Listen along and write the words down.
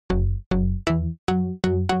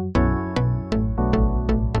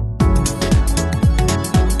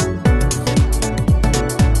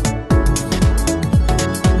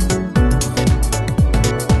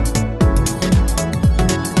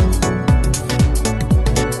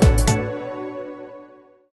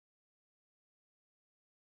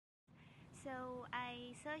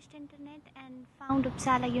searched internet and found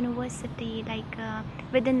Uppsala University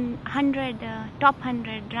within 100 top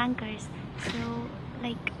 100 rankers. So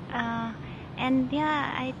like and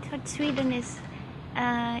yeah, I thought Sweden is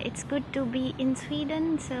it's good to be in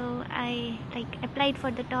Sweden. So I applied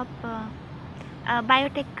for the top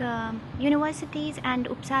biotech universities, and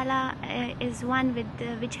Uppsala is one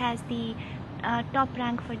with which has the top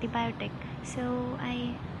rank for the biotech. So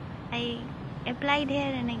I applied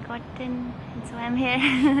here and I got in, and so I'm here.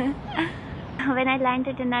 When I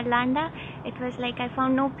landed in Arlanda, it was like I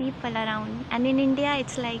found no people around, and in India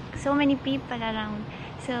it's like so many people around.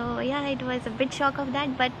 So yeah, it was a bit shock of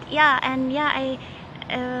that, but yeah, and yeah, I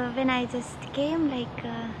when I just came,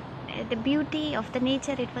 the beauty of the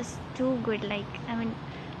nature, it was too good. I mean,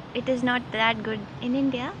 it is not that good in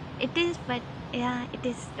India. It is, but yeah, it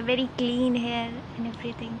is very clean here and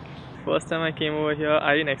everything. First time I came over here,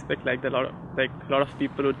 I didn't expect a lot of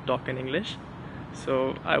people would talk in English.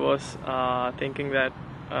 So I was thinking that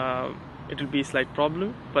it will be a slight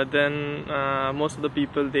problem, but then most of the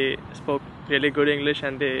people, they spoke really good English,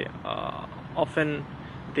 and they often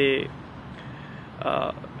they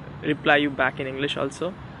reply you back in English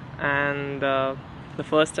also. And the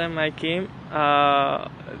first time I came,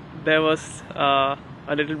 there was a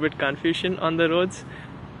little bit confusion on the roads,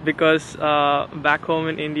 because back home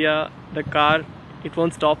in India, the car, it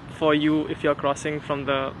won't stop for you if you're crossing from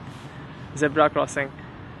the zebra crossing,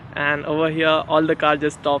 and over here all the car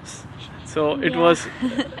just stops. So it was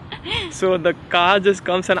so the car just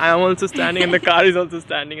comes, and I am also standing and the car is also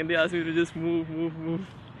standing, and they ask me to just move.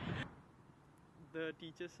 The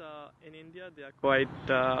teachers in India, they are quite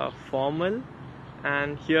formal,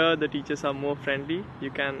 and here the teachers are more friendly.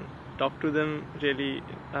 You can talk to them really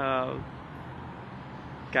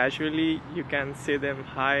casually. You can say them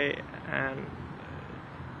hi, and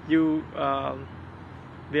you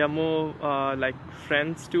they are more like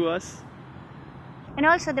friends to us. And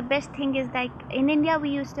also the best thing is, like, in India we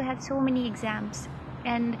used to have so many exams,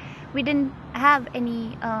 and we didn't have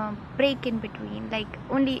any break in between. Like,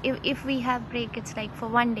 only if we have break, it's like for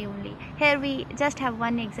one day only. Here we just have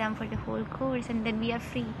one exam for the whole course, and then we are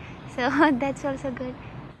free. So that's also good.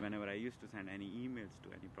 Whenever I used to send any emails to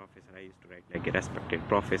any professor, I used to write like a respected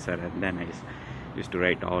professor, and then I used to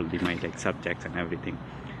write all my subjects and everything.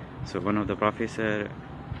 So one of the professor,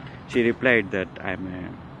 she replied that I'm a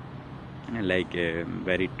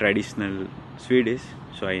very traditional Swedish,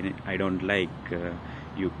 so I don't like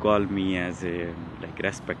you call me as a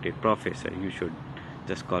respected professor. You should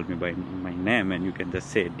just call me by my name, and you can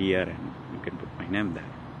just say dear, and you can put my name there.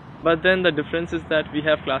 But then the difference is that we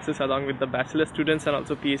have classes along with the bachelor students and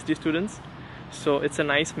also PhD students, so it's a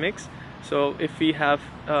nice mix. So if we have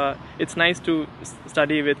it's nice to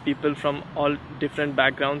study with people from all different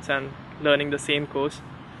backgrounds and learning the same course.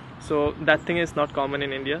 So that thing is not common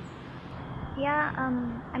in India. Yeah,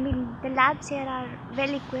 I mean, the labs here are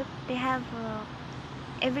well equipped. They have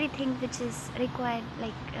everything which is required,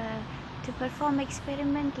 to perform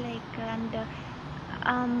experiment,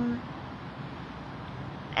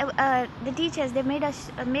 the teachers, they make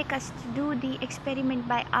us to do the experiment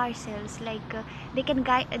by ourselves.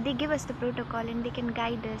 They give us the protocol and they can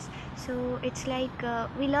guide us. So it's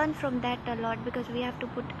we learn from that a lot, because we have to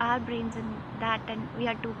put our brains in that, and we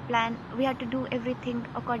have to plan, we have to do everything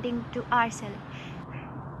according to ourselves.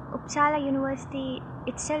 Uppsala University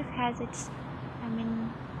itself has its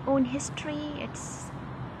own history. It's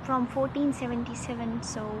from 1477,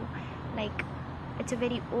 so it's a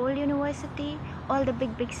very old university. All the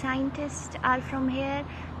big scientists are from here.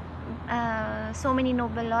 So many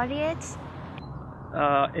Nobel laureates.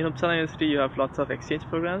 In Uppsala University, you have lots of exchange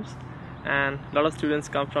programs, and a lot of students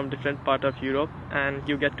come from different parts of Europe, and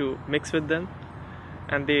you get to mix with them,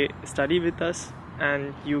 and they study with us,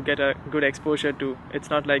 and you get a good exposure to. It's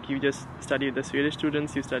not like you just study with the Swedish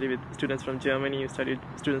students. You study with students from Germany. You study with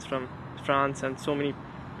students from France, and so many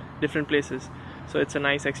different places. So it's a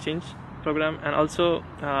nice exchange program. And also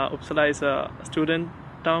Uppsala is a student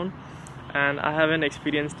town, and I haven't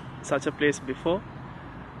experienced such a place before.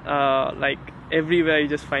 Everywhere you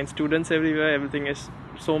just find students everywhere. Everything is,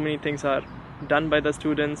 so many things are done by the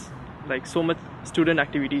students, so much student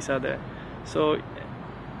activities are there. So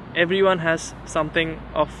everyone has something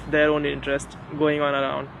of their own interest going on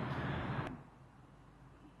around.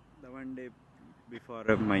 The one day before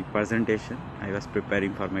my presentation, I was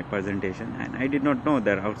preparing for my presentation, and I did not know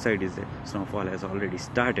that outside snowfall has already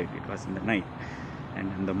started. It was in the night,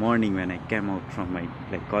 and in the morning when I came out from my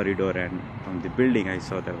corridor and from the building, I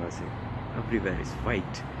saw there was everywhere is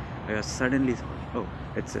white. I was suddenly, oh,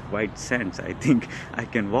 it's a white sands. I think I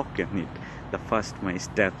can walk in it. The first my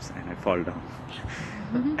steps and I fall down.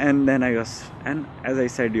 And then and as I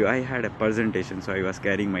said you, I had a presentation, so I was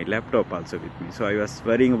carrying my laptop also with me. So I was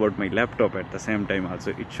worrying about my laptop at the same time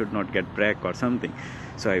also. It should not get break or something.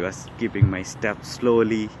 So I was keeping my steps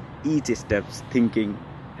slowly, each steps thinking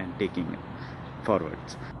and taking it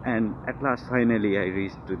forwards. And at last, finally, I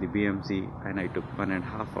reached to the BMC and I took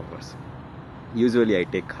 1.5 hours. Usually I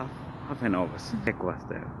take half an hour. Tech was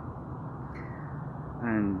there.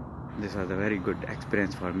 And this was a very good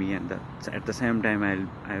experience for me, and at the same time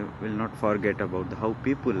I will not forget about how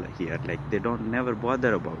people here, like, they don't never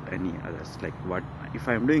bother about any others. Like, what if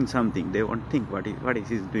I'm doing something, they won't think what is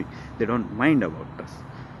he doing. They don't mind about us.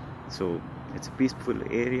 So it's a peaceful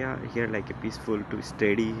area here, like a peaceful to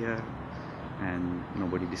study here, and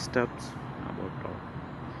nobody disturbs about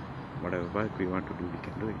whatever work we want to do, we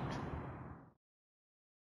can do it.